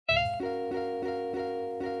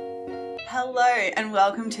Hello and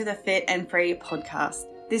welcome to the F&FA podcast.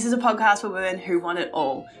 This is a podcast for women who want it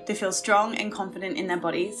all, to feel strong and confident in their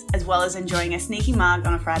bodies, as well as enjoying a sneaky mug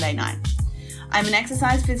on a Friday night. I'm an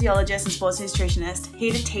exercise physiologist and sports nutritionist,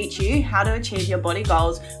 here to teach you how to achieve your body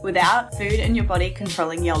goals without food and your body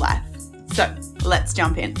controlling your life. So, let's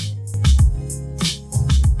jump in.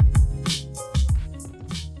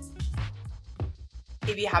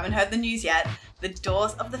 If you haven't heard the news yet, the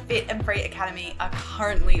doors of the F&FA Academy are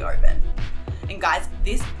currently open. And guys,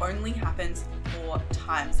 this only happens 4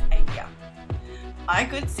 times a year. I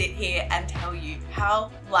could sit here and tell you how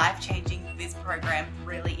life-changing this program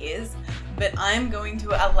really is, but I'm going to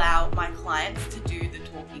allow my clients to do the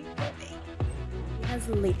talking for me. It has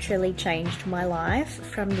literally changed my life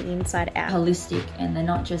from the inside out. Holistic, and they're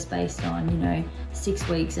not just based on, 6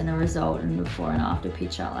 weeks and a result and before and after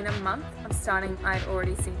picture. In a month of starting, I'd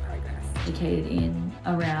already seen progress. Educated in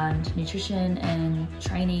around nutrition and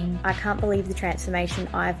training. I can't believe the transformation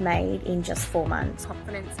I've made in just 4 months.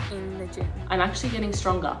 Confidence in the gym. I'm actually getting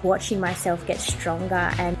stronger. Watching myself get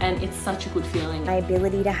stronger and it's such a good feeling. My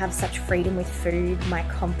ability to have such freedom with food, my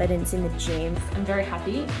confidence in the gym. I'm very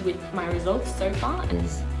happy with my results so far.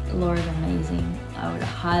 Laura's amazing. I would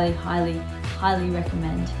highly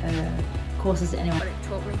recommend her courses to anyone. But it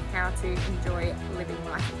taught me how to enjoy living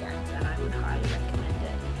life again. And I would highly recommend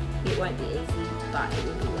it. It won't be easy, but it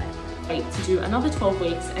will be worth it. To do another 12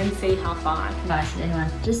 weeks and see how far I can. Advice to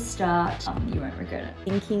anyone, just start. You won't regret it.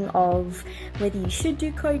 Thinking of whether you should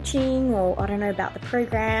do coaching or I don't know about the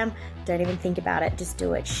program, don't even think about it, just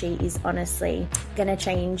do it. She is honestly going to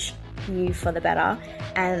change you for the better,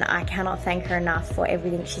 and I cannot thank her enough for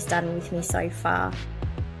everything she's done with me so far.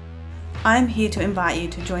 I'm here to invite you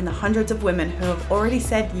to join the hundreds of women who have already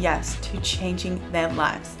said yes to changing their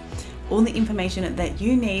lives. All the information that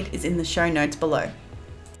you need is in the show notes below.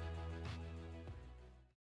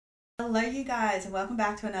 Hello you guys, and welcome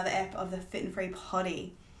back to another ep of the F&FA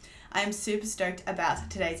Potty. I am super stoked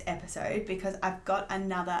about today's episode because I've got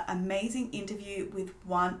another amazing interview with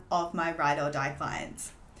one of my ride or die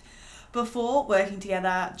clients. Before working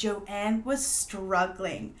together, Joanne was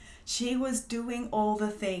struggling. She was doing all the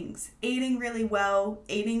things, eating really well,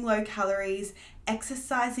 eating low calories,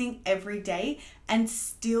 exercising every day, and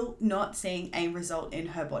still not seeing a result in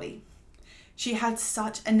her body. She had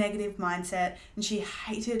such a negative mindset and she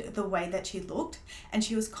hated the way that she looked, and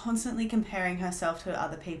she was constantly comparing herself to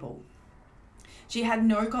other people. She had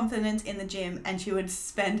no confidence in the gym and she would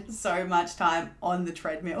spend so much time on the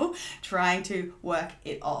treadmill trying to work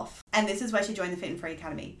it off. And this is why she joined the F&FA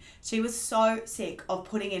Academy. She was so sick of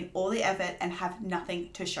putting in all the effort and have nothing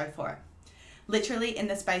to show for it. Literally in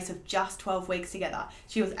the space of just 12 weeks together,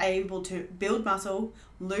 she was able to build muscle,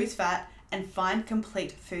 lose fat, and find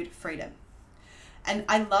complete food freedom. And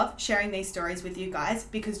I love sharing these stories with you guys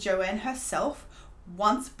because Joanne herself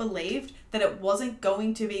once believed that it wasn't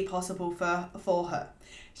going to be possible for her.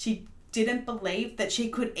 She didn't believe that she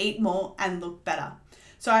could eat more and look better.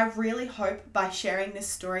 So I really hope by sharing this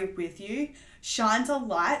story with you shines a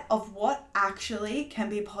light of what actually can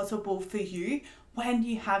be possible for you when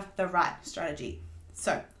you have the right strategy.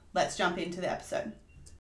 So let's jump into the episode.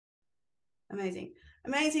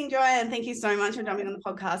 Amazing, Joanne. Thank you so much for jumping on the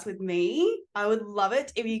podcast with me. I would love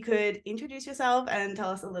it if you could introduce yourself and tell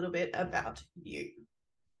us a little bit about you.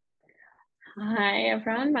 Hi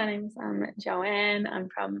everyone, my name's Joanne. I'm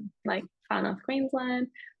from far north Queensland.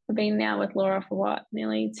 I've been now with Laura for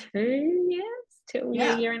nearly 2 years?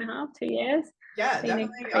 A year and a half, 2 years. Yeah,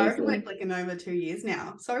 definitely. I reckon we're clicking over 2 years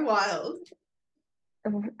now. So wild.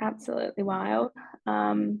 Absolutely wild.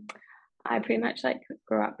 I pretty much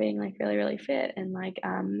grew up being really fit and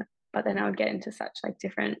but then I would get into such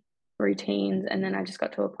different routines, and then I just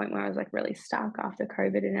got to a point where I was really stuck after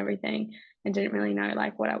COVID and everything and didn't really know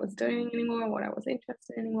what I was doing anymore, what I was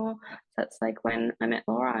interested in anymore. So that's when I met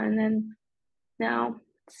Laura, and then now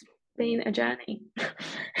it's been a journey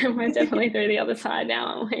and we're definitely through the other side now,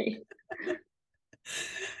 aren't we?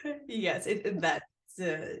 Yes,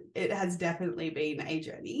 it has definitely been a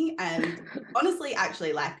journey. And honestly,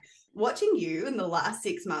 actually, watching you in the last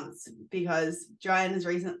 6 months, because Joanne has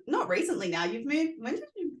not recently now, you've moved,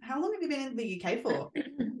 how long have you been in the UK for?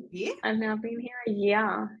 Yeah? I've now been here a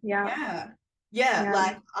year. Yeah.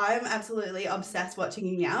 I'm absolutely obsessed watching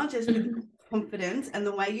you now, just with confidence, and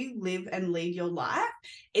the way you live and lead your life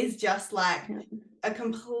is just a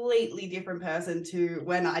completely different person to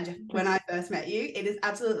when I first met you. It is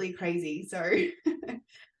absolutely crazy. So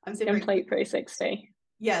I'm super complete 360.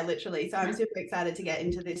 Yeah, literally. So I'm super excited to get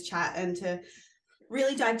into this chat and to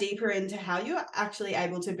really dive deeper into how you're actually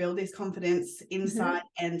able to build this confidence inside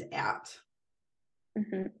and out.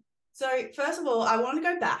 Mm-hmm. So first of all, I want to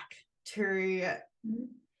go back to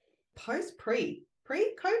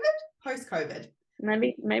pre-COVID, post-COVID.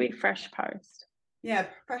 Maybe fresh post. Yeah,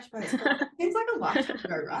 fresh post. It's like a lifetime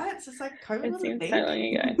ago, right? It's just like COVID It was seems a so long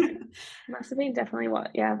thing. ago. Must have been definitely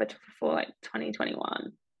but before like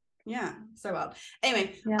 2021. Yeah, so well.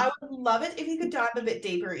 Anyway, Yeah. I would love it if you could dive a bit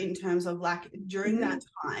deeper in terms of like during that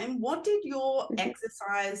time, what did your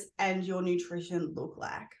exercise and your nutrition look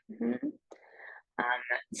like?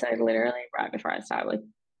 So literally right before I started with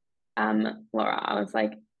Laura, I was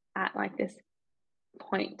like at like this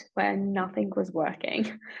point where nothing was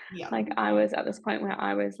working. Yeah. Like I was at this point where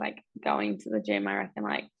I was like going to the gym, I reckon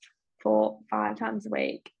like 4-5 times a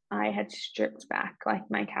week. I had stripped back like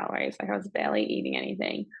my calories, like I was barely eating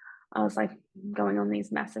anything. I was like going on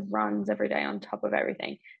these massive runs every day on top of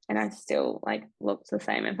everything, and I still like looked the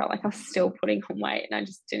same and felt like I was still putting on weight, and I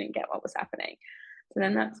just didn't get what was happening. So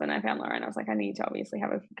then that's when I found Laura, and I was like, I need to obviously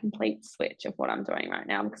have a complete switch of what I'm doing right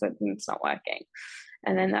now because it's not working.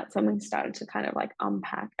 And then that's when we started to kind of like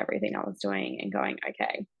unpack everything I was doing and going,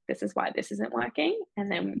 okay, this is why this isn't working. And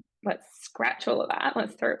then let's scratch all of that.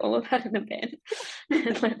 Let's throw all of that in the bin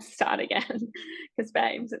and let's start again. Because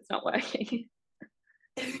babes, it's not working.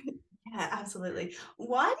 Yeah, absolutely.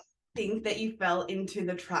 Why do you think that you fell into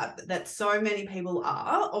the trap that so many people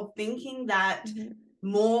are of thinking that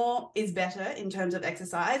more is better in terms of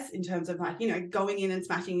exercise, in terms of like, going in and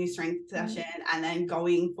smashing your strength session and then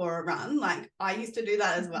going for a run? Like I used to do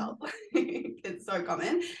that as well. It's so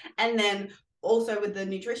common. And then also with the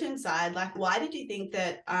nutrition side, like why did you think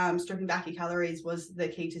that stripping back your calories was the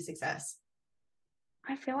key to success?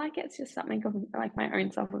 I feel like it's just something of like my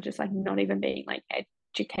own self of just like not even being like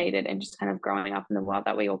educated and just kind of growing up in the world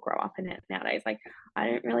that we all grow up in it nowadays. Like I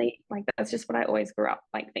don't really like, that's just what I always grew up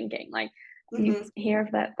like thinking. Like you hear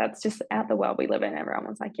of that, that's just out the world we live in.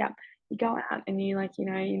 Everyone's like, yeah, you go out and you like, you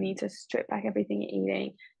need to strip back everything you're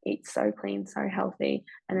eating, eat so clean, so healthy,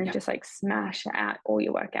 and then just like smash out all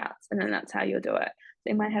your workouts, and then that's how you'll do it.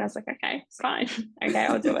 So in my head I was like, okay, it's fine. Okay,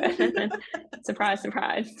 I'll do it. And then surprise,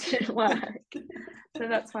 didn't work. So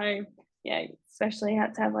that's why, especially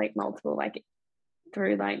had to have like multiple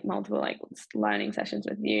learning sessions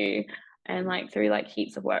with you, and like through like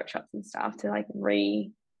heaps of workshops and stuff to like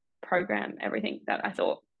reprogram everything that I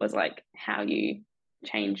thought was like how you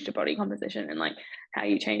changed your body composition and like how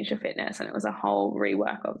you changed your fitness. And it was a whole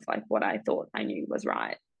rework of like what I thought I knew was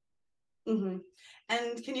right.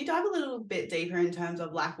 And can you dive a little bit deeper in terms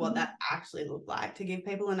of like what that actually looked like to give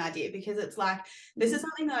people an idea? Because it's like, this is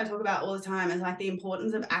something that I talk about all the time, is like the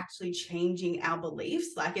importance of actually changing our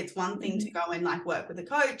beliefs. Like it's one thing to go and like work with a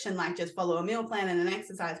coach and like just follow a meal plan and an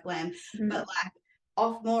exercise plan, but like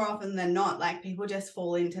more often than not, like people just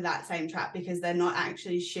fall into that same trap because they're not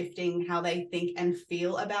actually shifting how they think and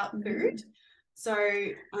feel about food. So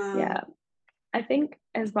I think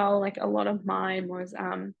as well, like a lot of mine was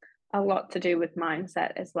a lot to do with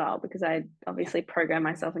mindset as well, because I obviously programmed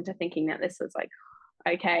myself into thinking that this was like,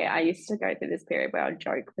 okay, I used to go through this period where I'd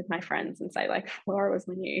joke with my friends and say like Laura was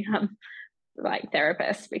my new like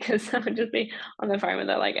therapist, because I would just be on the phone with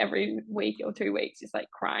her like every week or 2 weeks just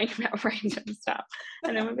like crying about random stuff,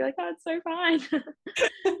 and then we'd be like, oh, it's so fine.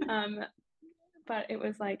 But it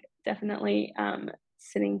was like definitely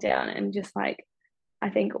sitting down and just like, I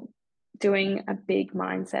think doing a big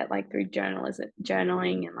mindset like through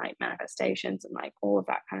journaling and like manifestations and like all of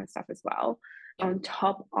that kind of stuff as well, on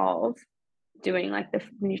top of doing like the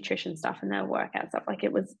nutrition stuff and the workout stuff. Like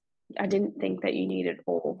it was, I didn't think that you needed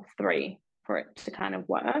all three for it to kind of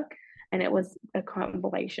work, and it was a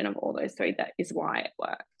compilation of all those three that is why it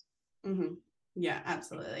worked. Yeah,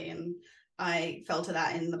 absolutely. And I fell to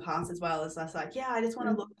that in the past as well. As I was like, I just want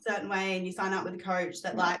to look a certain way, and you sign up with a coach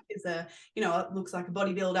that like is a, it looks like a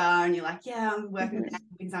bodybuilder, and you're like, I'm working with them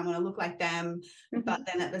because I want to look like them. But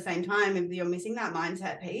then at the same time, if you're missing that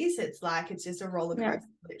mindset piece, it's like it's just a roller coaster,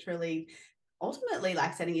 literally. Ultimately,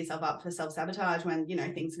 like setting yourself up for self-sabotage when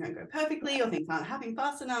things don't go perfectly, or things aren't happening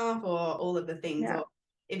fast enough, or all of the things, or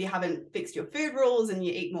if you haven't fixed your food rules and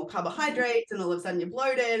you eat more carbohydrates and all of a sudden you're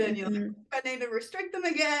bloated and you're like, I need to restrict them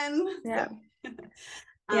again.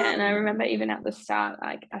 And I remember even at the start,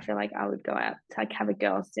 like I feel like I would go out to like have a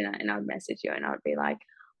girls' dinner, and I would message you and I would be like,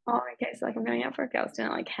 oh, okay, so like I'm going out for a girls'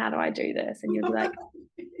 dinner, like how do I do this? And you'd be like,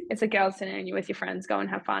 it's a girls' dinner and you're with your friends, go and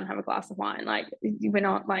have fun, have a glass of wine. Like we're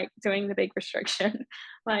not like doing the big restriction.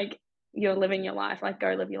 Like you're living your life, like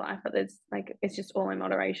go live your life, but there's like it's just all in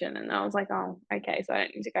moderation. And I was like, oh, okay, so I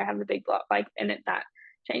don't need to go have the big block, like, and that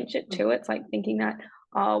changed it too. It's like thinking that,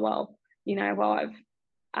 oh well, I've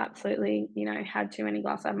absolutely had too many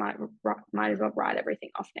glasses, I might as well write everything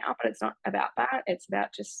off now. But it's not about that. It's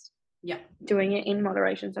about just Yeah. doing it in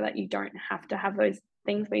moderation so that you don't have to have those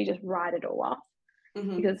things where you just write it all off,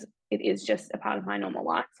 because it is just a part of my normal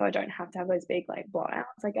life. So I don't have to have those big like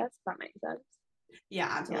blowouts, I guess, if that makes sense. Yeah,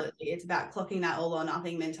 absolutely. Yeah. It's about clocking that all or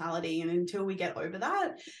nothing mentality. And until we get over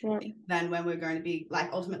that, then when we're going to be like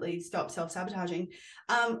ultimately stop self-sabotaging.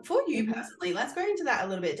 For you personally, let's go into that a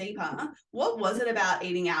little bit deeper. What was it about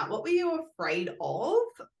eating out? What were you afraid of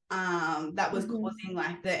that was causing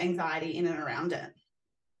like the anxiety in and around it?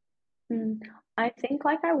 I think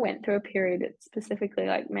like I went through a period specifically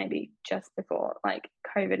like maybe just before like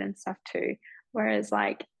COVID and stuff too, whereas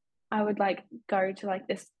like I would like go to like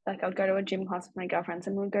this, like I would go to a gym class with my girlfriends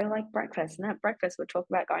and we'd go to like breakfast, and at breakfast we'd talk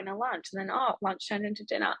about going to lunch, and then lunch turned into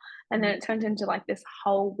dinner, and then it turned into like this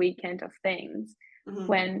whole weekend of things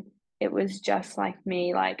when it was just like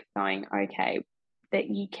me like going, okay, that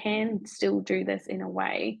you can still do this in a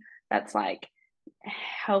way that's like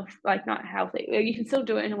like not healthy. You can still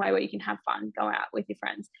do it in a way where you can have fun, go out with your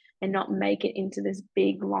friends, and not make it into this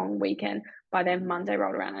big long weekend. By then Monday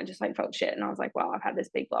rolled around, I just like felt shit, and I was like, well, I've had this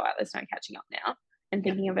big blowout, there's no catching up now. And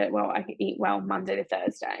thinking of it, well, I could eat well Monday to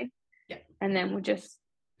Thursday, and then we'll just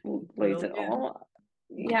lose it all.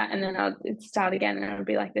 And then I'd start again, and it would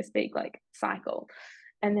be like this big like cycle.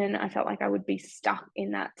 And then I felt like I would be stuck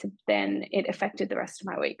in that. Then it affected the rest of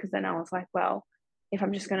my week, because then I was like, well, if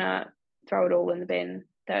I'm just gonna throw it all in the bin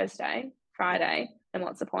Thursday, Friday, then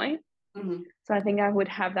what's the point? So I think I would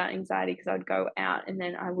have that anxiety because I would go out and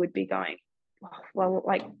then I would be going, well,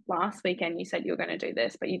 like last weekend you said you were going to do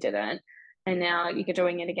this, but you didn't. And now you're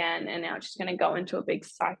doing it again. And now it's just going to go into a big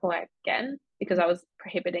cycle again, because I was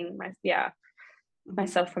prohibiting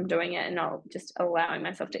myself from doing it and not just allowing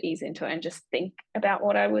myself to ease into it and just think about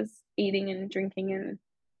what I was eating and drinking. And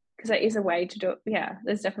because there is a way to do it. Yeah,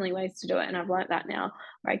 there's definitely ways to do it. And I've learned that now,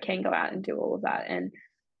 where I can go out and do all of that and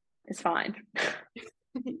it's fine.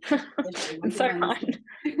 It's so fine.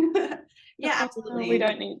 Yeah, absolutely. We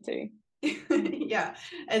don't need to. Yeah,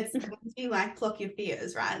 it's you like clock your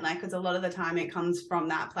fears, right? Like, because a lot of the time it comes from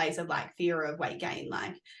that place of like fear of weight gain,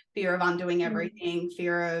 like fear of undoing everything,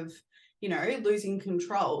 fear of, you know, losing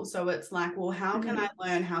control. So it's like, well, how can I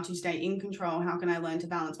learn how to stay in control? How can I learn to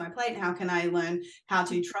balance my plate? How can I learn how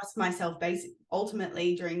to trust myself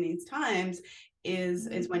ultimately during these times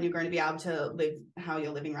is when you're going to be able to live how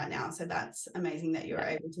you're living right now. So that's amazing that you're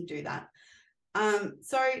able to do that.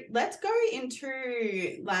 So let's go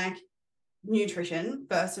into like nutrition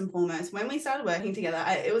first and foremost. When we started working together,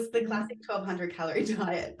 it was the classic 1200 calorie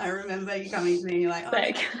diet. I remember you coming to me and you're like, oh,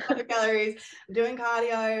 1200 calories, I'm doing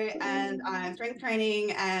cardio and I'm strength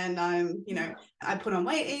training and I'm, you know, I put on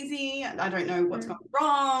weight easy. I don't know what's gone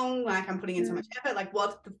wrong. Like I'm putting in so much effort. Like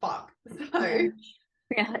what the fuck? So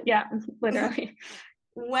yeah, literally.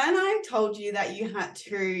 When I told you that you had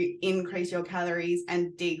to increase your calories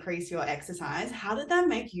and decrease your exercise, how did that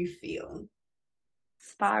make you feel?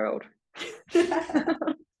 Spiraled.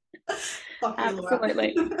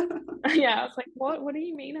 Absolutely. Yeah, I was like, what do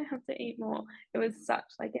you mean I have to eat more? It was such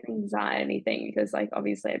like an anxiety thing, because like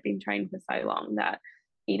obviously I've been trained for so long that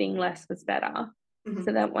eating less was better.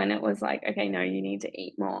 So that when it was like, okay, no, you need to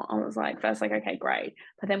eat more, I was like, first like, okay, great.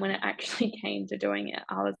 But then when it actually came to doing it,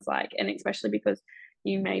 I was like, and especially because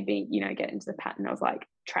you maybe, you know, get into the pattern of like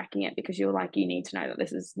tracking it, because you're like, you need to know that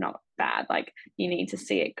this is not bad. Like you need to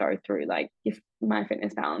see it go through like if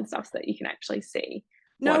MyFitnessPal and stuff so that you can actually see.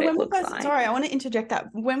 No, when we first, like. Sorry, I want to interject that.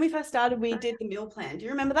 When we first started, we did the meal plan. Do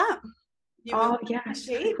you remember that? Yes,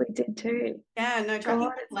 we did too. Yeah, no, tracking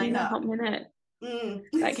God, it's been a hot minute.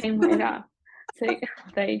 That came later. So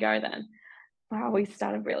there you go then. Wow, we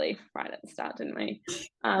started really right at the start, didn't we?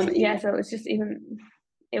 Yeah, so it was just even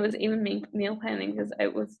meal planning, because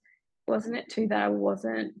wasn't it too that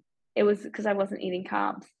it was because I wasn't eating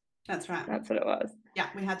carbs. That's right. That's what it was. Yeah,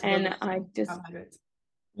 we had to. And I just,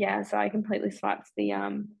 so I completely swiped the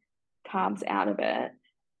carbs out of it,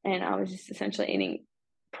 and I was just essentially eating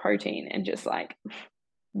protein and just like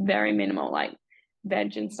very minimal like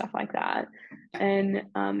veg and stuff like that. And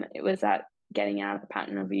it was that getting out of the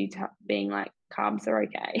pattern of you being like carbs are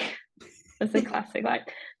okay. It's the classic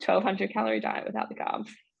like 1200 calorie diet without the carbs.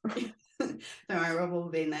 Don't worry, Rob will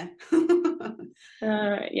be in there.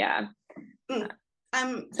 Yeah.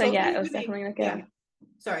 So yeah, it was definitely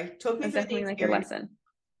like a lesson.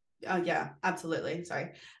 Oh yeah, absolutely.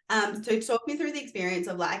 Sorry. So talk me through the experience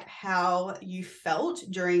of like how you felt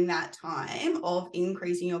during that time of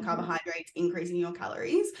increasing your carbohydrates, increasing your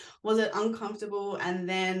calories. Was it uncomfortable? And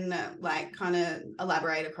then like kind of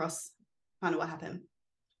elaborate across kind of what happened.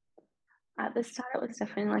 At the start, it was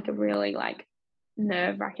definitely like a really like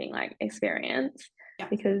nerve-wracking like experience,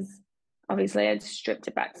 because obviously I'd stripped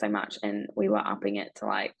it back so much and we were upping it to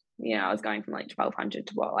like you know, I was going from like 1200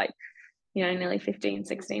 to what, like, you know, nearly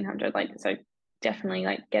 1600, like, so definitely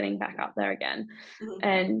like getting back up there again.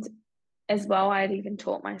 And as well, I had even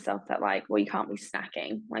taught myself that, like, well, you can't be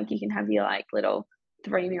snacking, like you can have your like little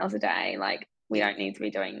 3 meals a day, like we don't need to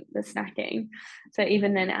be doing the snacking. So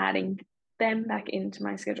even then adding them back into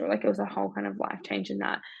my schedule, like it was a whole kind of life change in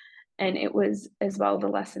that. And it was as well the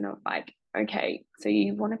lesson of like, okay, so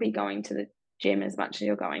you want to be going to the gym as much as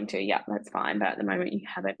you're going to, yeah, that's fine, but at the moment you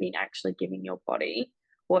haven't been actually giving your body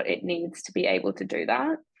what it needs to be able to do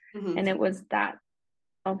that. And it was that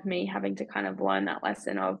of me having to kind of learn that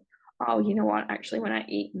lesson of, oh, you know what, actually when I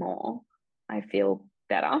eat more I feel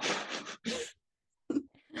better.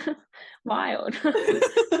 Wild.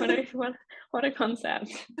 what a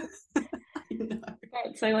concept.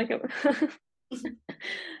 So like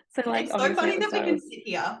so like it's so funny that we can sit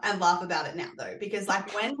here and laugh about it now though, because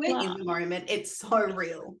like when we're in the moment it's so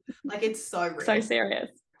real, like it's so real, so serious.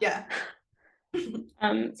 Yeah.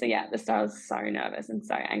 So yeah, at the start I was so nervous and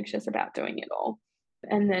so anxious about doing it all,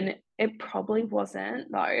 and then it probably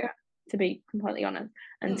wasn't though, to be completely honest,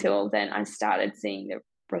 until then I started seeing the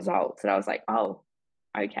results and I was like, oh,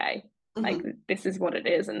 okay, like this is what it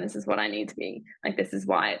is and this is what I need to be, like this is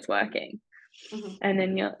why it's working. And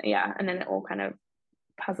then and then it all kind of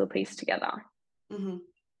puzzle piece together.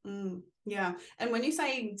 Yeah. And when you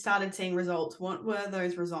say you started seeing results, what were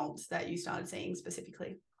those results that you started seeing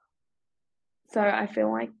specifically? So I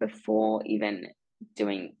feel like before even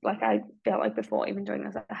doing, like I felt like before even doing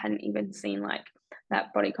this, I hadn't even seen like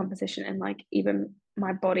that body composition and like even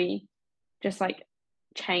my body just like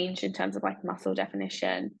change in terms of like muscle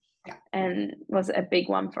definition, and was a big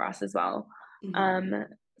one for us as well.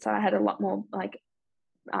 So I had a lot more like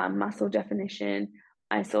muscle definition.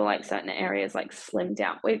 I saw like certain areas like slim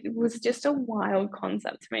down. It was just a wild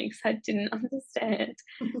concept to me because I didn't understand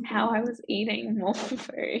how I was eating more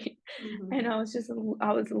food. And I was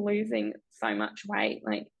losing so much weight,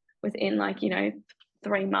 like within like, you know,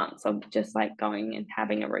 3 months of just like going and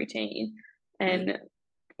having a routine and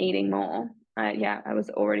eating more. I was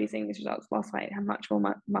already seeing these results, lost weight, have much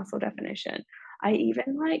more muscle definition. I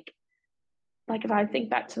even like if I think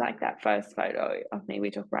back to like that first photo of me we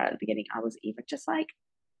talked about at the beginning, I was even just like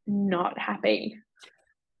not happy.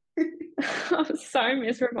 I was so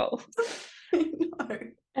miserable.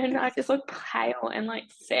 And I just looked pale and like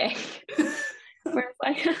sick.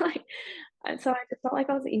 Whereas like and so I just felt like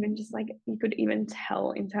I was even just like, you could even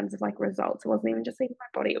tell in terms of like results. It wasn't even just even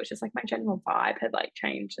my body, it was just like my general vibe had like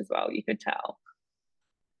changed as well. You could tell.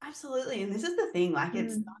 Absolutely. And this is the thing, like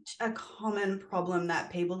it's such a common problem that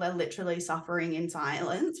people are literally suffering in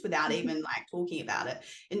silence without even like talking about it,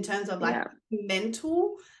 in terms of like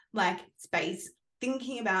mental like space,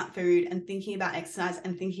 thinking about food and thinking about exercise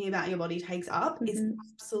and thinking about your body takes up is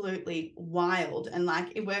absolutely wild. And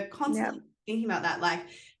like if we're constantly thinking about that, like,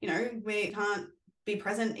 you know, we can't be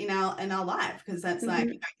present in our life, because that's like,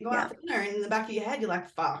 you know, you go out for dinner and in the back of your head you're like,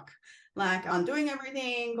 fuck, like I'm doing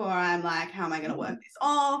everything, or I'm like, how am I going to work this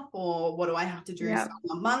off, or what do I have to do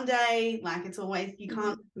on Monday? Like it's always, you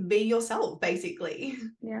can't be yourself basically.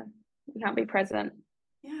 You can't be present.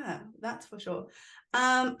 Yeah, that's for sure.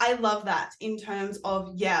 I love that in terms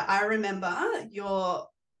of, I remember your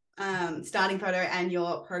starting photo and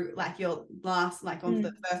your your last, like on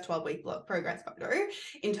the first 12-week progress photo,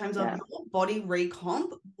 in terms of your body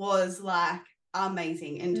recomp was like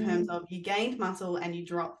amazing, in terms of you gained muscle and you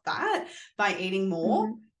dropped fat by eating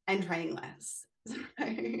more and training less.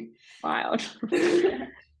 Wild.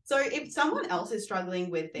 So if someone else is struggling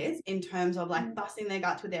with this in terms of like busting their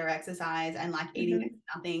guts with their exercise and like eating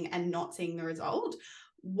nothing and not seeing the result,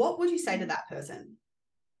 what would you say to that person?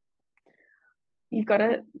 You've got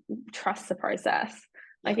to trust the process.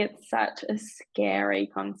 Like it's such a scary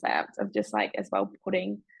concept of just like, as well,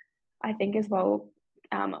 putting, I think as well,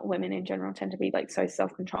 women in general tend to be like so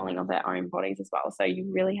self-controlling of their own bodies as well. So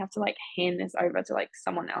you really have to like hand this over to like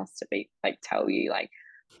someone else to be like, tell you like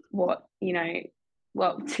what, you know,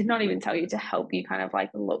 well, to not even tell you, to help you kind of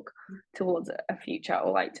like look towards a future,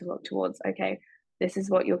 or like to look towards, okay, this is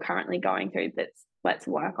what you're currently going through, let's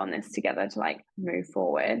work on this together to like move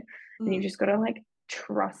forward. And you just got to like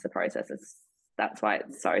trust the process. That's why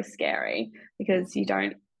it's so scary, because you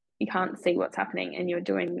can't see what's happening and you're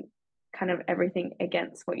doing kind of everything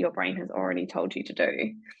against what your brain has already told you to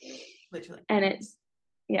do. Literally. And it's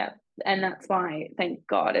and that's why, thank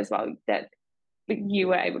God as well, that you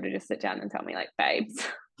were able to just sit down and tell me like, babes,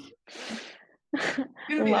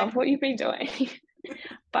 love what you've been doing,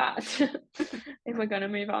 but if we're going to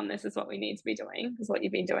move on, this is what we need to be doing, because what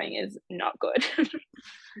you've been doing is not good.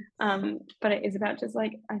 But it is about just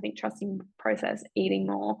like, I think, trusting the process, eating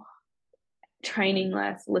more, training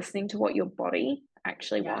less, listening to what your body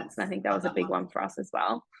actually wants. And I think that was a big one for us as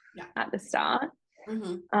well at the start.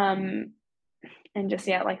 And just,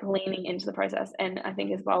 like leaning into the process. And I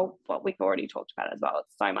think as well, what we've already talked about as well,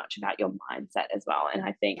 it's so much about your mindset as well. And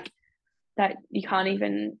I think that you can't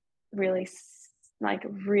even really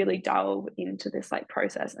really delve into this like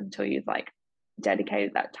process until you've like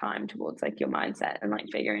dedicated that time towards like your mindset and like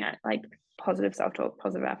figuring out like positive self-talk,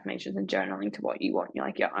 positive affirmations, and journaling to what you want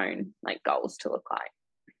your own like goals to look like.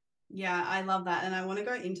 Yeah, I love that. And I want to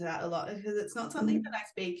go into that a lot because it's not something that I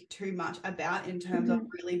speak too much about in terms of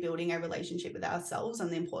really building a relationship with ourselves and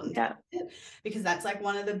the importance of it, because that's like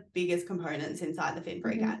one of the biggest components inside the Fit&FA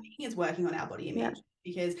Academy is working on our body image.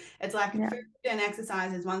 Because it's like food and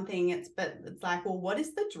exercise is one thing, but it's like, well, what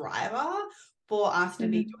is the driver for us to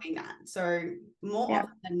be doing that? So more often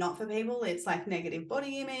than not for people, it's like negative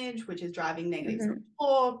body image, which is driving negative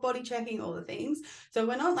self-talk, body checking, all the things. So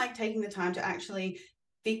we're not like taking the time to actually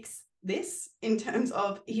fix this in terms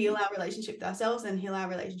of heal our relationship with ourselves and heal our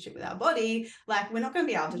relationship with our body. Like we're not going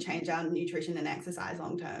to be able to change our nutrition and exercise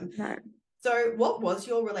long term. No. So what was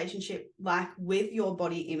your relationship like with your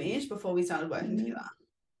body image before we started working together?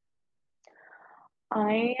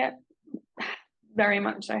 I very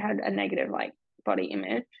much so had a negative like body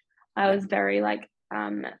image. I was very like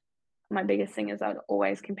my biggest thing is I would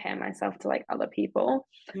always compare myself to like other people.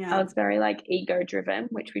 I was very like ego driven,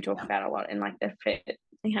 which we talk about a lot in like the Fit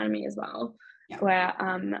Academy as well, where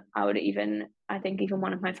I think even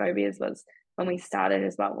one of my phobias was when we started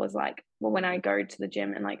as well was like, well, when I go to the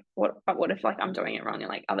gym and like what if like I'm doing it wrong and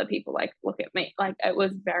like other people like look at me, like it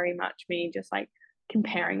was very much me just like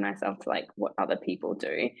comparing myself to like what other people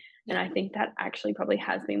do. And I think that actually probably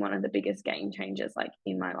has been one of the biggest game changers like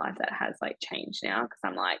in my life that has like changed now, because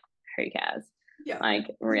I'm like, who cares?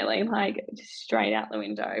 Like really like straight out the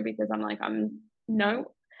window, because I'm like,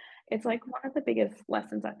 it's like one of the biggest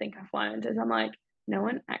lessons I think I've learned is I'm like, no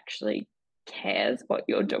one actually cares what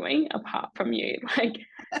you're doing apart from you. Like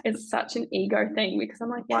it's such an ego thing, because I'm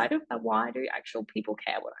like, why do actual people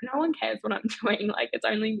care? No one cares what I'm doing. Like it's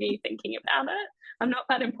only me thinking about it. I'm not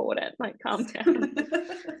that important. Like calm down.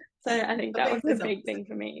 So I think that was a big thing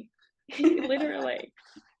for me. Literally.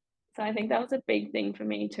 So I think that was a big thing for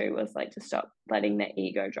me too, was like to stop letting the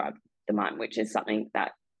ego drive the mind, which is something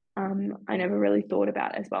that I never really thought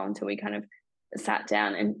about as well until we kind of sat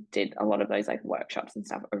down and did a lot of those like workshops and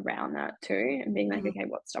stuff around that too, and being like, okay,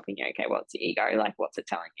 what's stopping you? Okay, what's your ego? Like, what's it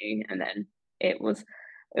telling you? And then it was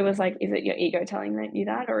like, is it your ego telling you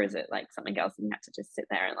that, or is it like something else? And you have to just sit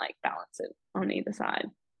there and like balance it on either side.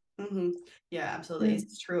 Yeah, absolutely.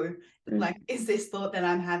 It's true. Like, is this thought that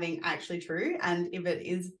I'm having actually true? And if it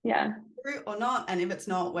is true or not, and if it's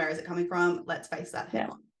not, where is it coming from? Let's face that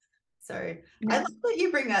head on. So I love that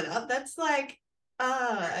you bring that up. That's like,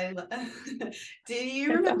 do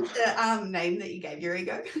you remember the name that you gave your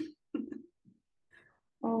ego?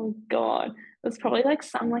 Oh God, it was probably like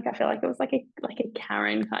some like, I feel like it was like a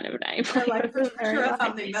Karen kind of name. Like Patricia or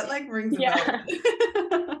something that like rings a bell.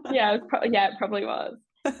 It probably was.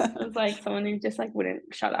 It was like someone who just like wouldn't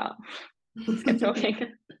shut up. Just kept talking.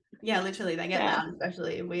 Yeah, literally they get loud,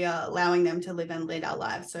 especially if we are allowing them to live and lead our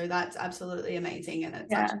lives. So that's absolutely amazing, and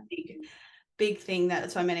it's such a big thing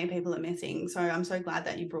that so many people are missing. So I'm so glad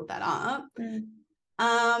that you brought that up.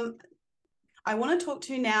 I want to talk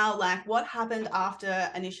to you now, like what happened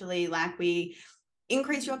after initially, like we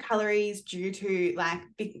increase your calories due to like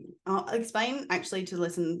explain actually to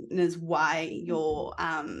listeners why your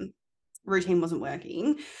routine wasn't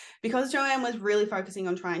working, because Joanne was really focusing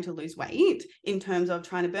on trying to lose weight in terms of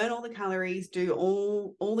trying to burn all the calories, do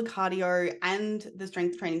all the cardio and the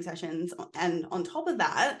strength training sessions, and on top of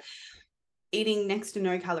that eating next to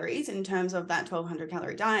no calories in terms of that 1200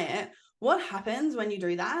 calorie diet. What happens when you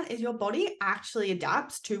do that is your body actually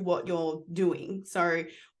adapts to what you're doing. So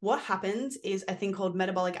what happens is a thing called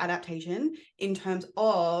metabolic adaptation, in terms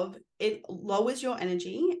of it lowers your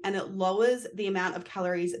energy and it lowers the amount of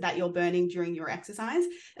calories that you're burning during your exercise.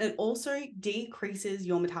 And it also decreases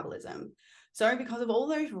your metabolism. So because of all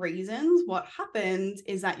those reasons, what happens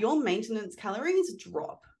is that your maintenance calories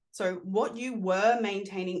drop. So what you were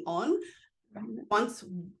maintaining on once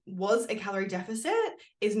was a calorie deficit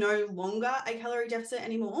is no longer a calorie deficit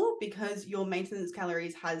anymore, because your maintenance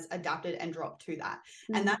calories has adapted and dropped to that.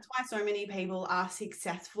 And that's why so many people are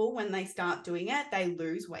successful when they start doing it. They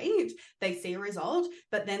lose weight, they see a result,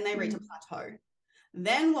 but then they reach a plateau.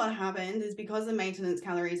 Then what happened is, because the maintenance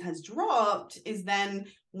calories has dropped, is then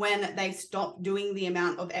when they stop doing the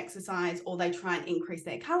amount of exercise or they try and increase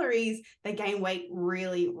their calories, they gain weight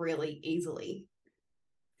really, really easily.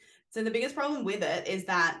 So the biggest problem with it is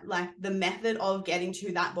that like the method of getting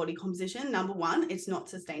to that body composition, number one, it's not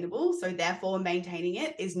sustainable. So therefore maintaining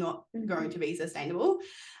it is not going to be sustainable.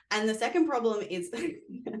 And the second problem is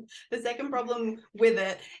the second problem with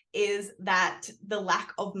it is that the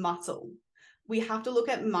lack of muscle. We have to look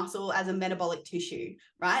at muscle as a metabolic tissue,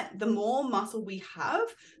 right? The more muscle we have,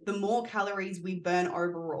 the more calories we burn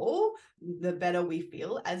overall, the better we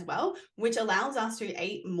feel as well, which allows us to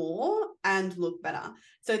eat more and look better.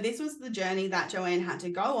 So this was the journey that Joanne had to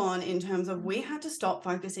go on in terms of we had to stop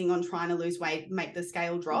focusing on trying to lose weight, make the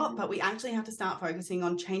scale drop, but we actually have to start focusing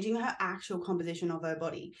on changing her actual composition of her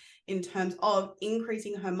body in terms of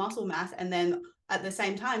increasing her muscle mass and then at the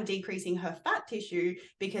same time decreasing her fat tissue,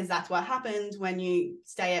 because that's what happens when you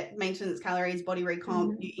stay at maintenance calories, body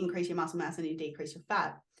recomp, you increase your muscle mass and you decrease your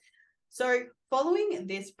fat. So following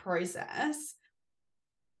this process,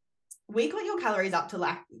 we got your calories up to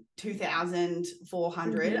like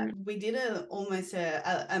 2,400. We did almost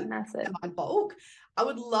a massive bulk. I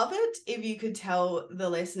would love it if you could tell the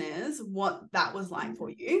listeners what that was like for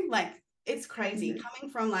you. Like, it's crazy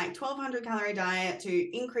coming from like 1,200 calorie diet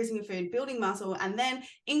to increasing your food, building muscle, and then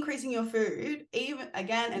increasing your food even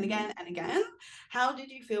again and again and again. How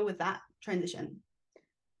did you feel with that transition?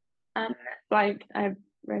 Like I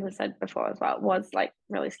really said before as well, it was like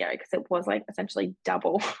really scary because it was like essentially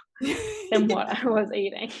double than what I was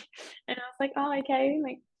eating. And I was like, oh, okay,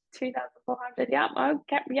 like 2,400. Yep,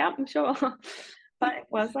 okay, yep, I'm sure. But it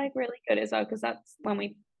was like really good as well because that's when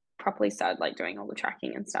we properly started like doing all the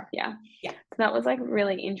tracking and stuff. Yeah. So that was like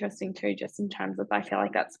really interesting too, just in terms of, I feel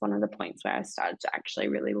like that's one of the points where I started to actually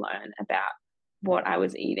really learn about what I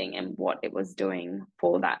was eating and what it was doing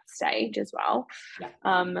for that stage as well.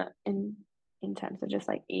 And in terms of just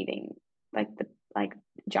like eating, like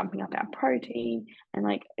jumping up our protein and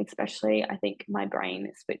like, especially I think my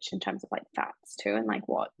brain switched in terms of like fats too, and like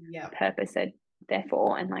what purpose they're there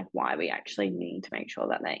for, and like why we actually need to make sure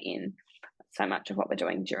that they're in so much of what we're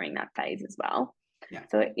doing during that phase as well.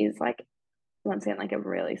 So it is like, once again, like a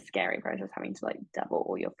really scary process having to like double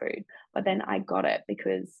all your food. But then I got it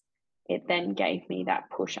because it then gave me that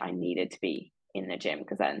push I needed to be in the gym,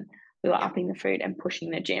 because then we were upping the food and pushing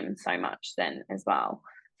the gym so much then as well.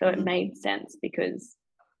 So it made sense because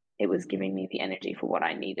it was giving me the energy for what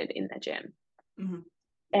I needed in the gym.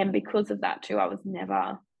 And because of that too, I was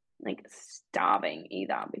never like starving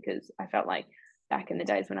either, because I felt like back in the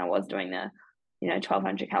days when I was doing the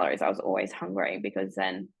 1,200 calories, I was always hungry because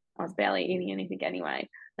then I was barely eating anything anyway,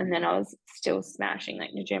 and then I was still smashing like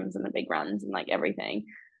the gyms and the big runs and like everything,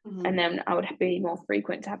 and then I would be more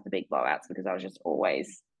frequent to have the big blowouts because I was just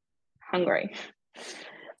always hungry.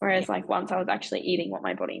 Whereas like once I was actually eating what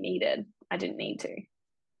my body needed, I didn't need to.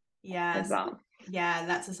 As well. Yeah,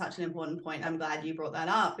 that's such an important point. I'm glad you brought that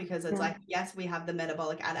up, because it's like, yes, we have the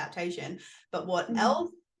metabolic adaptation, but what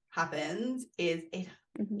else happens is it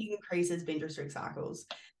increases binge restrict cycles,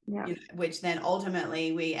 which then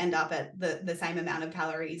ultimately we end up at the same amount of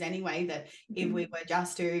calories anyway, that if we were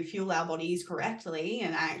just to fuel our bodies correctly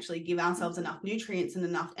and actually give ourselves enough nutrients and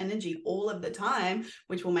enough energy all of the time,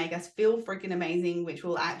 which will make us feel freaking amazing, which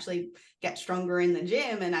will actually get stronger in the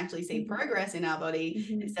gym and actually see progress in our body,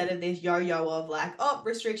 instead of this yo-yo of like, oh,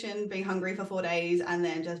 restriction, be hungry for 4 days and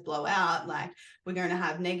then just blow out. Like, we're going to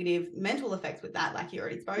have negative mental effects with that, like you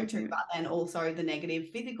already spoke to, but then also the negative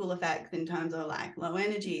physical effects in terms of like low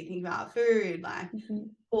energy, think about food, like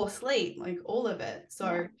poor sleep, like all of it.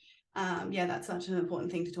 So that's such an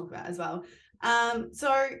important thing to talk about as well.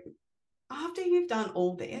 So after you've done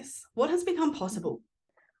all this, what has become possible?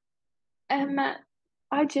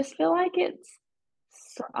 I just feel like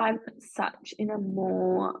I'm such in a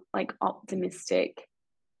more like optimistic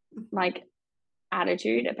like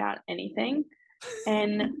attitude about anything,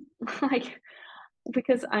 and like,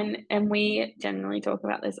 because and we generally talk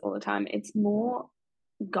about this all the time, it's more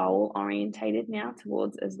goal orientated now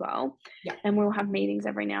towards as well. And we'll have meetings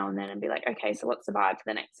every now and then and be like, okay, so what's the vibe for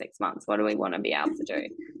the next 6 months? What do we want to be able to do?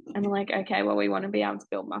 And we're like, okay, well, we want to be able to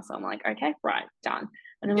build muscle. I'm like, okay, right, done.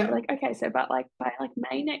 And then we'll be like, okay, so but like by like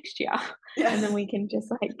May next year, and then we can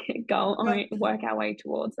just like go on, work our way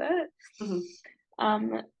towards it.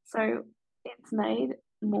 So it's made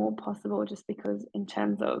more possible just because in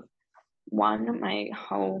terms of, one, my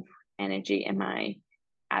whole energy and my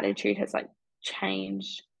attitude has like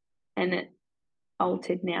changed, and it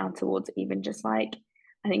altered now towards even just like,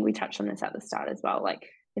 I think we touched on this at the start as well, like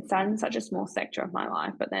it started in such a small sector of my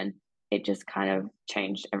life, but then it just kind of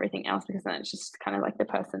changed everything else, because then it's just kind of like the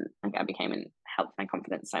person like I became, and helped my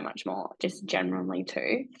confidence so much more just generally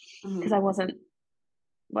too, because I wasn't,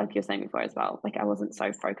 like you're saying before as well, like I wasn't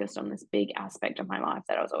so focused on this big aspect of my life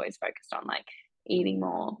that I was always focused on like eating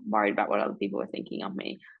more, worried about what other people were thinking of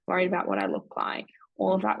me, worried about what I look like.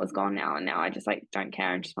 All of that was gone now, and now I just like don't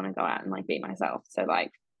care and just want to go out and like be myself. So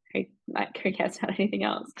who cares about anything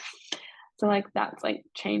else? So like that's like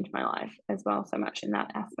changed my life as well so much in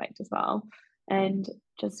that aspect as well. And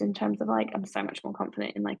just in terms of like I'm so much more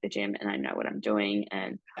confident in like the gym, and I know what I'm doing,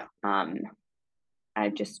 and I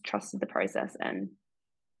just trusted the process, and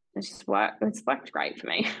it's worked great for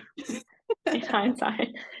me. In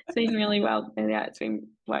hindsight, it's been really well. Yeah, it's been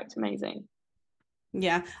worked amazing.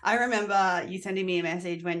 Yeah, I remember you sending me a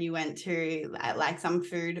message when you went to like some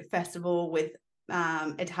food festival with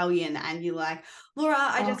Italian, and you like, Laura,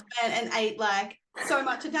 I just went and ate like so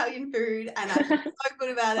much Italian food, and I feel so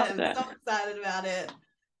good about it. I'm so excited about it.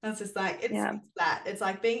 That's just like it's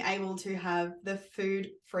like being able to have the food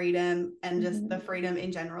freedom and just the freedom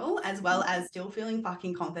in general, as well as still feeling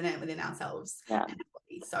fucking confident within ourselves and our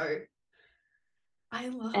body. So I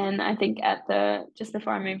love and I think just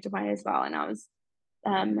before I moved away as well, and I was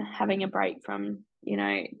having a break from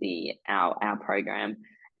our program,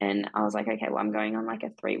 and I was like, okay, well, I'm going on like a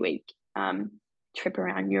 3-week trip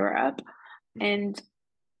around Europe, and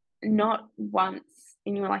not once,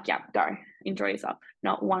 and you were like, yeah, go enjoy yourself,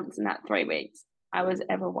 not once in that 3 weeks I was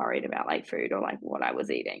ever worried about like food or like what I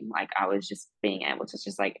was eating. Like I was just being able to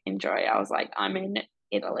just like enjoy. I was like, I'm in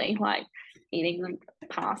Italy, like eating like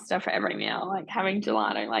pasta for every meal, like having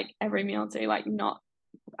gelato like every meal too, like not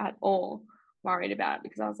at all worried about it,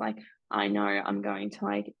 because I was like, I know I'm going to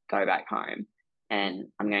like go back home and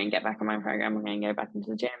I'm going to get back on my program. I'm going to go back into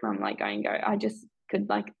the gym. I'm like going to go. I just could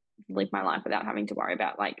like live my life without having to worry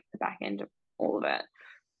about like the back end of all of it.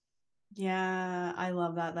 Yeah, I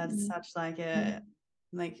love that. That's such like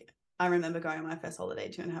like I remember going on my first holiday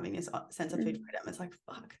too and having this sense of food freedom. It's like,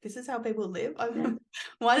 fuck, this is how people live.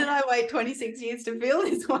 Why did I wait 26 years to feel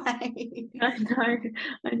this way?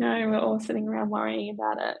 I know. We're all sitting around worrying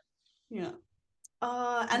about it. Yeah.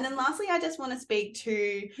 And then lastly, I just want to speak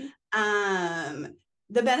to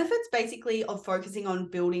the benefits basically of focusing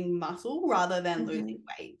on building muscle rather than losing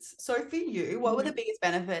weight. So for you, what were the biggest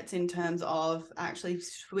benefits in terms of actually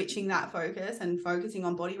switching that focus and focusing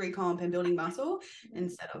on body recomp and building muscle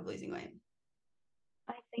instead of losing weight?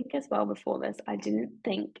 I think as well before this, I didn't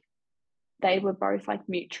think they were both like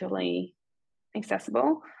mutually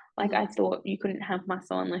accessible. Like I thought you couldn't have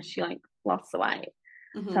muscle unless you like lost the weight.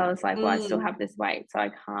 So I was like, well, I still have this weight, so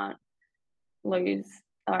I can't lose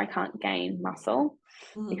or I can't gain muscle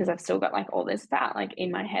because I've still got like all this fat like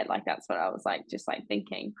in my head. Like that's what I was like just like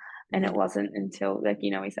thinking. And it wasn't until like,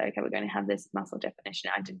 we said, okay, we're going to have this muscle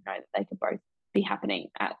definition. I didn't know that they could both be happening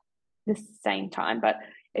at the same time, but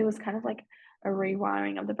it was kind of like a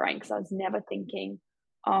rewiring of the brain, because I was never thinking,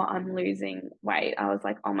 oh, I'm losing weight. I was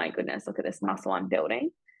like, oh my goodness, look at this muscle I'm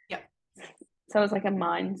building. Yep. So it was like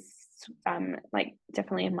like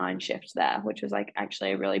definitely a mind shift there, which was like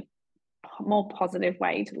actually a really more positive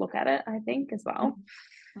way to look at it, I think, as well.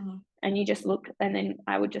 And you just look, and then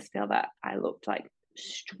I would just feel that I looked like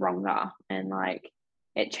stronger, and like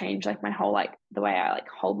it changed like my whole like the way I like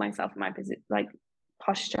hold myself in my position, like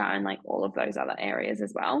posture, and like all of those other areas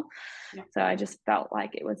as well. So I just felt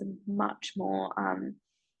like it was much more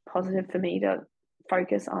positive for me to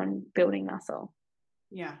focus on building muscle.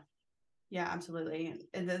 Yeah, absolutely.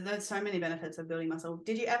 There's so many benefits of building muscle.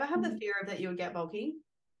 Did you ever have the fear of that you would get bulky?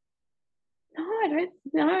 No, I don't.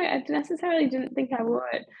 No, I necessarily didn't think I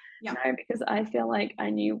would. No, because I feel like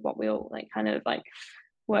I knew what we were like kind of like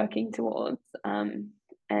working towards,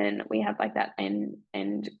 and we have like that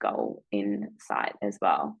end goal in sight as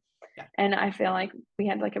well. And I feel like we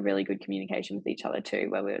had like a really good communication with each other too,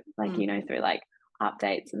 where we're like through like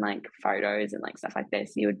updates and like photos and like stuff like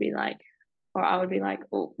this, you would be like, or I would be like,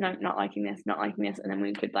 oh no, not liking this, and then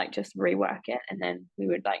we could like just rework it, and then we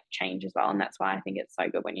would like change as well. And that's why I think it's so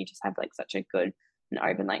good when you just have like such a good and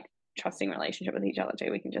open like trusting relationship with each other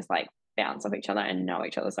too. We can just like bounce off each other and know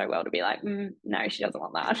each other so well to be like, no, she doesn't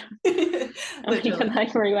want that. And we can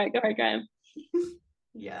like rework the program.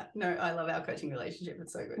 Yeah, no, I love our coaching relationship.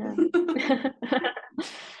 It's so good.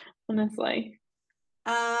 Honestly.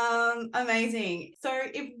 Amazing. So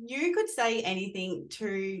if you could say anything to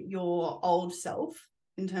your old self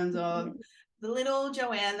in terms of the little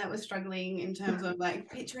Joanne that was struggling in terms of like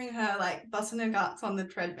picturing her like busting her guts on the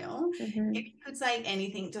treadmill, if you could say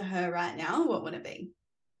anything to her right now, what would it be?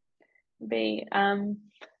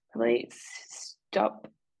 Probably stop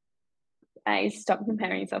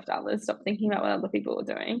comparing yourself to others, stop thinking about what other people are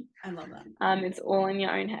doing. I love that. It's all in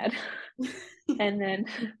your own head. And then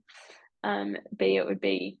B, it would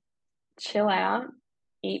be chill out,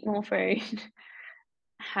 eat more food,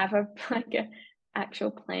 have a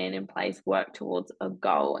actual plan in place, work towards a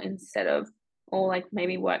goal instead of or like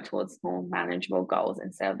maybe work towards more manageable goals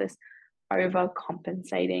instead of this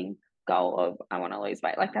overcompensating goal of I want to lose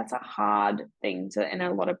weight. Like that's a hard thing to, and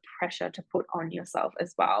a lot of pressure to put on yourself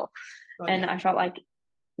as well. And I felt like,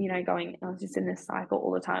 I was just in this cycle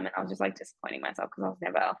all the time, and I was just like disappointing myself because I was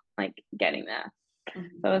never like getting there.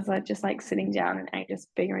 So I was like just like sitting down and just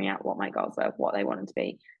figuring out what my goals were, what they wanted to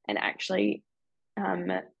be, and actually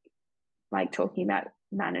like talking about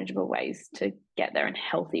manageable ways to get there and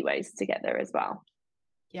healthy ways to get there as well.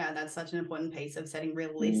 Yeah, that's such an important piece of setting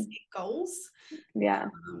realistic goals. Yeah.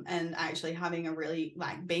 And actually having a really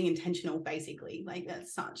like being intentional, basically. Like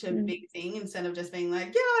that's such a big thing, instead of just being like,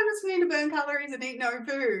 yeah, I just need to burn calories and eat no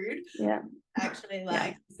food. Yeah. Actually,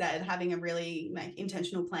 like you said, having a really like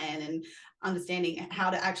intentional plan and understanding how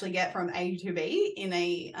to actually get from A to B in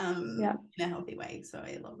a healthy way. So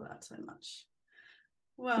I love that so much.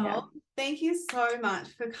 Well, thank you so much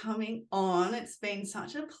for coming on. It's been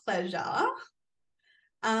such a pleasure.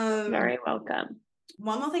 Very welcome.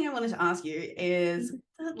 One more thing I wanted to ask you is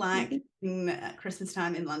like in Christmas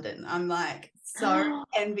time in London. I'm like so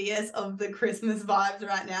envious of the Christmas vibes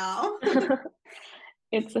right now.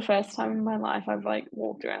 It's the first time in my life I've like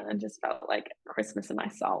walked around and just felt like Christmas in my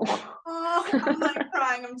soul. I'm like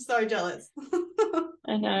crying. I'm so jealous.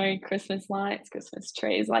 I know, Christmas lights, Christmas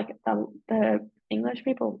trees. Like the English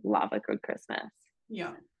people love a good Christmas.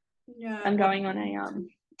 Yeah. I'm going on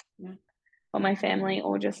a well, my family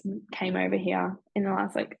all just came over here in the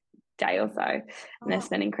last like day or so, and they're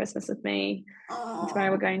spending Christmas with me. And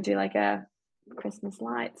tomorrow we're going to do like a Christmas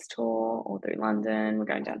lights tour all through London. We're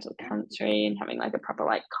going down to the country and having like a proper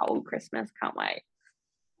like cold Christmas. Can't wait.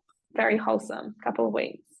 Very wholesome couple of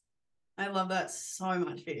weeks. I love that so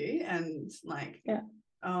much for you, and like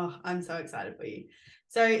I'm so excited for you.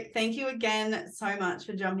 So thank you again so much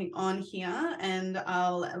for jumping on here, and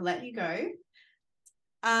I'll let you go.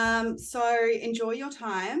 So enjoy your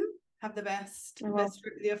time. Have the best trip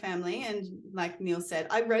with your family. And like Neil said,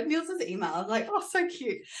 I read Neil's email. I was like, oh, so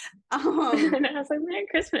cute. And I was like, Merry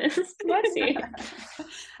Christmas. Bless you.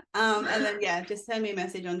 And then just send me a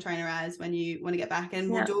message on Trainerize when you want to get back,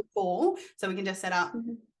 and we'll do a call so we can just set up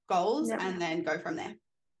goals and then go from there.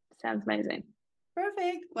 Sounds amazing.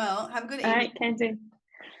 Perfect. Well, have a good evening. All right, can do.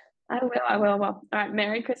 I will. Well, all right,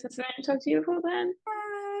 Merry Christmas. I'm going to talk to you before then.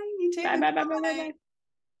 Bye. You too. Bye.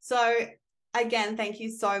 So again, thank you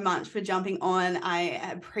so much for jumping on. I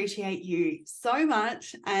appreciate you so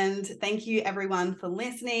much. And thank you everyone for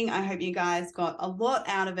listening. I hope you guys got a lot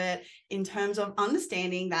out of it in terms of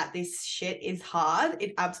understanding that this shit is hard.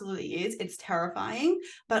 It absolutely is. It's terrifying.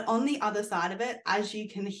 But on the other side of it, as you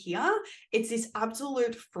can hear, it's this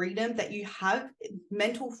absolute freedom that you have,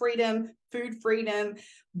 mental freedom, food freedom,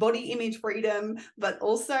 body image freedom, but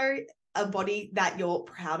also a body that you're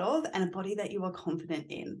proud of and a body that you are confident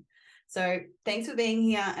in. So thanks for being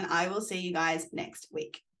here, and I will see you guys next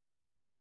week.